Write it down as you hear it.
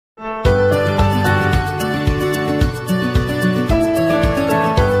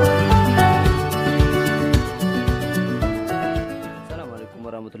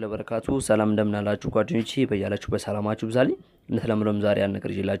ወበረካቱ ሰላም እንደምናላችሁ ጓደኞቼ በያላችሁ በሰላማችሁ ብዛልኝ እንደተለመደው ዛሬ ያን ነገር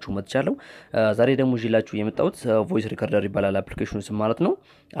ይዤላችሁ መጥቻለሁ ዛሬ ደግሞ ይዤላችሁ የመጣሁት ቮይስ ሪከርደር ይባላል አፕሊኬሽኑ ስም ማለት ነው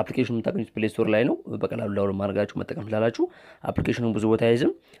አፕሊኬሽኑ የምታገኙት ፕሌይ ስቶር ላይ ነው በቀላሉ ዳውንሎድ ማድረጋችሁ መጠቀም ትችላላችሁ አፕሊኬሽኑን ብዙ ቦታ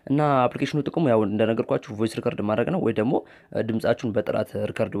አይዝም እና አፕሊኬሽኑ ጥቅሙ ያው እንደነገርኳችሁ ቮይስ ሪከርድ ማድረግ ነው ወይ ደግሞ ድምጻችሁን በጥራት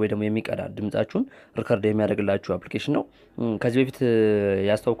ሪከርድ ወይ ደግሞ የሚቀዳ ድምጻችሁን ሪከርድ የሚያደርግላችሁ አፕሊኬሽን ነው ከዚህ በፊት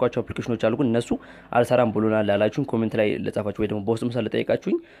ያስተዋወቅኳችሁ አፕሊኬሽኖች አሉ ግን እነሱ አልሰራም ብሎናል ያላችሁን ኮሜንት ላይ ለጻፋችሁ ወይ ደግሞ በውስጥ ምሳሌ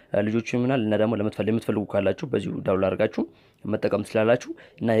ጠይቃችሁኝ ልጆቹ ይምናል እና ደግሞ ለምትፈልጉ ካላችሁ በዚሁ ዳውንሎድ አድርጋችሁ መጠቀም ትችላላችሁ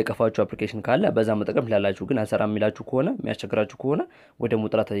እና የቀፋችሁ አፕሊኬሽን ካለ በዛ መጠቀም ትችላላችሁ ግን አልሰራም የሚላችሁ ከሆነ የሚያስቸግራችሁ ከሆነ ወይ ደግሞ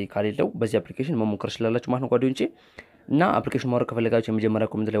ጥራት ካሌለው በዚህ አፕሊኬሽን መሞከር ትችላላችሁ ማለት ነው ጓደኞቼ እና አፕሊኬሽን ማውረድ ከፈለጋችሁ የመጀመሪያ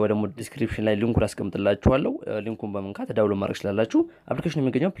ኮሜንት ላይ ወይ ደግሞ ዲስክሪፕሽን ላይ ሊንኩን አስቀምጥላችኋለሁ ሊንኩን በመንካት ዳውንሎድ ማድረግ ትችላላችሁ አፕሊኬሽኑ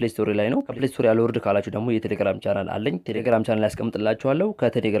የሚገኘው ፕሌይ ስቶር ላይ ነው ከፕሌይ ስቶር ያልወርድ ካላችሁ ደግሞ የቴሌግራም ቻናል አለኝ ቴሌግራም ቻናል ላይ አስቀምጥላችኋለሁ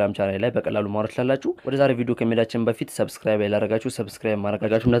ከቴሌግራም ቻናል ላይ በቀላሉ ማውረድ ትችላላችሁ ወደ ዛሬ ቪዲዮ ከመሄዳችን በፊት ሰብስክራይብ ያላረጋችሁ ሰብስክራይብ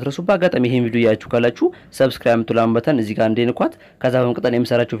ማድረጋችሁ እንዳትረሱ በአጋጣሚ ይሄን ቪዲዮ ያያችሁ ካላችሁ ሰብስክራይብ ምትላም በተን እዚህ ጋር እንዴንኳት ከዛ በመቀጠል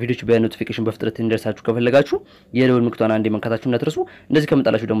የምሰራቸው ቪዲዮዎች በኖቲፊኬሽን በፍጥነት እንዲደርሳችሁ ከፈለጋችሁ የደወል ምልክቱን አንዴ መንካታችሁ እንዳትረሱ እንደዚህ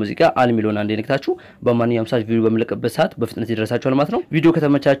ከመጣላችሁ ደግሞ እዚህ ጋር አል ሚሊዮን አንዴ ነክታችሁ በማንኛውም ሰዓት ቪዲዮ በመለቀበት ሰዓት በፍጥነት ይደርሳችኋል ማለት ነው ቪዲዮ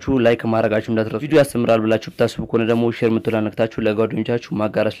ከተመቻችሁ ላይክ ማድረጋችሁ እንዳትረሱ ቪዲዮ ያስተምራል ብላችሁ ብታስቡ ከሆነ ደግሞ ሼር ምትላን ነክታችሁ ለጓደኞቻችሁ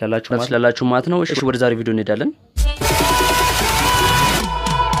ማጋራት ስላላችሁ ማለት ነው እሺ ወደ ዛሬ ቪዲዮ እንሄዳለን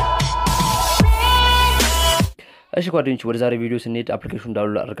እሺ ጓደኞች ወደ ዛሬ ቪዲዮ ስንሄድ አፕሊኬሽኑን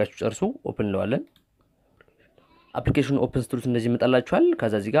ዳውንሎድ አድርጋችሁ ጨርሱ ኦፕን እንለዋለን አፕሊኬሽኑ ኦፕን ስትሉት እንደዚህ ይመጣላችኋል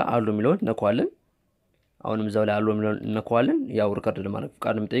ከዛ እዚህ ጋር አሉ የሚለውን ነካዋለን አሁንም እዛው ላይ አሉ የሚለውን ነካዋለን ያው ሪከርድ ለማድረግ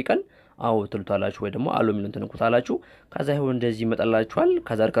ፍቃድም ጠይቀን አው ትልቷላችሁ ወይ ደግሞ አሉ የሚለውን ተነኩታላችሁ ከዛ ይሁን እንደዚህ ይመጣላችኋል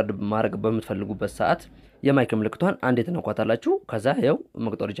ከዛ ሪከርድ ማድረግ በመትፈልጉበት ሰዓት የማይክ ምልክቷን አንዴ ተነኳታላችሁ ከዛ ያው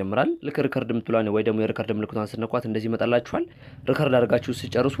መቅጠር ይጀምራል ልክ ሪከርድ ምትሏን ወይ ደግሞ የሪከርድ ምልክቷን ስነኳት እንደዚህ ይመጣላችኋል ሪከርድ አድርጋችሁ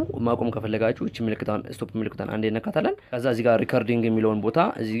ሲጨርሱ ማቆም ከፈለጋችሁ እቺ ምልክቷን ስቶፕ ምልክቷን አንዴ ነካታለን ከዛ እዚህ ጋር ሪከርዲንግ የሚለውን ቦታ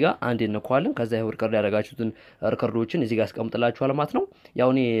እዚህ ጋር አንዴ ነኳለን ከዛ ያው ሪከርድ ያደረጋችሁትን ሪከርዶችን እዚህ ጋር አስቀምጥላችኋል ማለት ነው ያው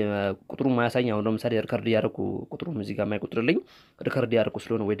እኔ ቁጥሩን ማያሳኝ አሁን ለምሳሌ ሪከርድ ያደረኩ ቁጥሩን እዚህ ጋር ማይቆጥርልኝ ሪከርድ ያደረኩ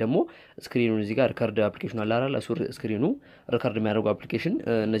ስለሆነ ወይ ደግሞ ስክሪኑን እዚህ ጋር ሪከርድ አፕሊኬሽን አላራላ ሱር ስክሪኑ ሪከርድ የሚያደርጉ አፕሊኬሽን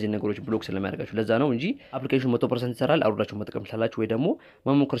እነዚህ ነገሮች ብሎክ ስለሚያደርጋችሁ ለዛ ነው እንጂ አፕሊኬሽኑ 100% ይሰራል አውርዳችሁ መጠቀም ትችላላችሁ ወይ ደግሞ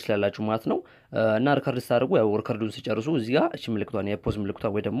መሞከር ትችላላችሁ ማለት ነው እና ሪከርድ ስታደርጉ ያው ሪከርዱን ሲጨርሱ እዚህ ጋር እቺ ምልክቷን የፖዝ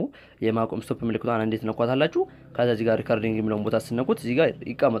ምልክቷን ወይ ደግሞ የማቆም ስቶፕ ምልክቷን እንዴት ነኳታላችሁ ከዛ እዚህ ጋር ሪከርዲንግ የሚለውን ቦታ ስነኩት እዚህ ጋር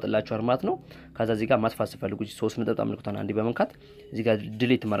ይቀመጥላችኋል ማለት ነው ከዛ እዚህ ጋር ማጥፋት ሲፈልጉ 3 ነጥብ ምልክቷን አንዴ በመንካት እዚህ ጋር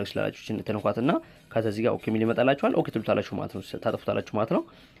ዲሊት ማድረግ ትችላላችሁ እቺን ተነኳትና ከዛ እዚህ ጋር ኦኬ ሚል ይመጣላችኋል ኦኬ ትሉታላችሁ ማለት ነው ታጥፉታላችሁ ማለት ነው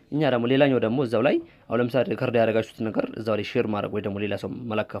እኛ ደግሞ ሌላኛው ደግሞ እዛው ላይ አሁን ለምሳሌ ሪከርድ ያደረጋችሁት ነገር እዛው ላይ ሼር ማድረግ ወይ ደግሞ ሌላ ሰው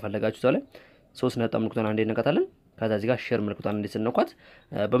መላክ ከፈለጋችሁ እዛው ላይ 3 ነጥብ ምልክቷን አንዴ ነካታለን ከዛ እዚህ ጋር ሼር ምልክቷን እንዴት ስነኳት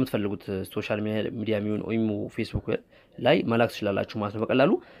በመትፈልጉት ሶሻል ሚዲያ ሚሆን ኦይሙ ፌስቡክ ላይ መላክ ትችላላችሁ ማለት ነው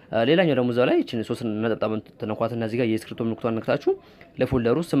በቀላሉ ሌላኛው ደግሞ እዛው ላይ እቺን 3 ነጥብ ተነኳትና እዚህ ጋር የስክሪፕቶ ምልክቷን ነክታችሁ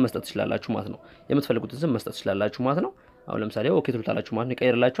ለፎልደሩ ስም መስጠት ትችላላችሁ ማለት ነው የምትፈልጉትን ስም መስጠት ትችላላችሁ ማለት ነው አሁን ለምሳሌ ኦኬ ትሉታላችሁ ማለት ነው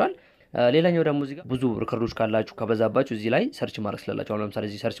ይቀየርላችኋል ሌላኛው ደግሞ እዚህ ጋር ብዙ ሪከርዶች ካላችሁ ከበዛባችሁ እዚህ ላይ ሰርች ማድረግ ትችላላችሁ አሁን ለምሳሌ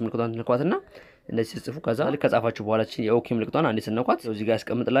እዚህ ሰርች ምልክቷን ተነኳትና እንደዚህ ጽፉ ከዛ ልክ ከጻፋችሁ በኋላ እቺ የኦኬ ምልክቷን አንዴ ስነኳት እዚህ ጋር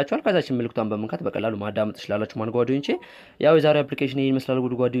ያስቀምጥላችኋል ከዛ እቺ ምልክቷን በመንካት በቀላሉ ማዳመጥ ትችላላችሁ ማለት ጓደኞቼ ያው የዛሬ አፕሊኬሽን ይሄን ይመስላል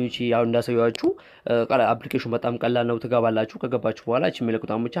ጓደኞቼ ያው እንዳሳያችሁ አፕሊኬሽኑ በጣም ቀላል ነው ትገባላችሁ ከገባችሁ በኋላ እቺ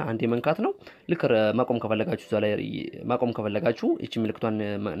ምልክቷን ብቻ አንዴ መንካት ነው ልክ ማቆም ከፈለጋችሁ እዛ ላይ ማቆም ከፈለጋችሁ እቺ ምልክቷን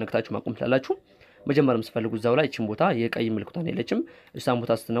ነክታችሁ ማቆም ትችላላችሁ መጀመሪያም ስፈልጉ እዛው ላይ እቺን ቦታ የቀይ ምልክቷን የለችም እሷን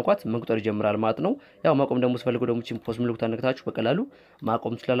ቦታ ስትነኳት መቁጠር ይጀምራል ማለት ነው ያው ማቆም ደግሞ ስፈልጉ ደግሞ እቺን ፖዝ ምልክቷን ነክታችሁ በቀላሉ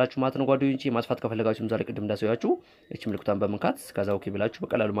ማቆም ትችላላችሁ ማለት ነው ጓደኞቼ ማጥፋት ከፈለጋችሁ ዛሬ ቅድም እንዳሳያችሁ እቺ ምልክቷን በመንካት ከዛ ኦኬ ብላችሁ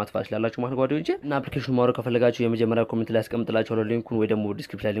በቀላሉ ማጥፋት ትችላላችሁ ማለት ጓደኞቼ እና አፕሊኬሽኑ ማውረድ ከፈለጋችሁ የመጀመሪያ ኮሜንት ላይ አስቀምጥላችኋለሁ ሊንኩን ወይ ደግሞ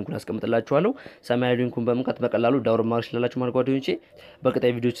ዲስክሪፕሽን ላይ ሊንኩን አስቀምጥላችኋለሁ ሰማያዊ ሊንኩን በመንካት በቀላሉ ዳውንሎድ ማድረግ ትችላላችሁ ማለት ጓደኞቼ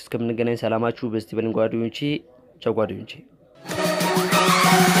በቀጣይ ቪዲዮዎች እስከምንገናኝ ሰላማችሁ በስቲ በልን ጓደኞቼ ቻው ጓደኞቼ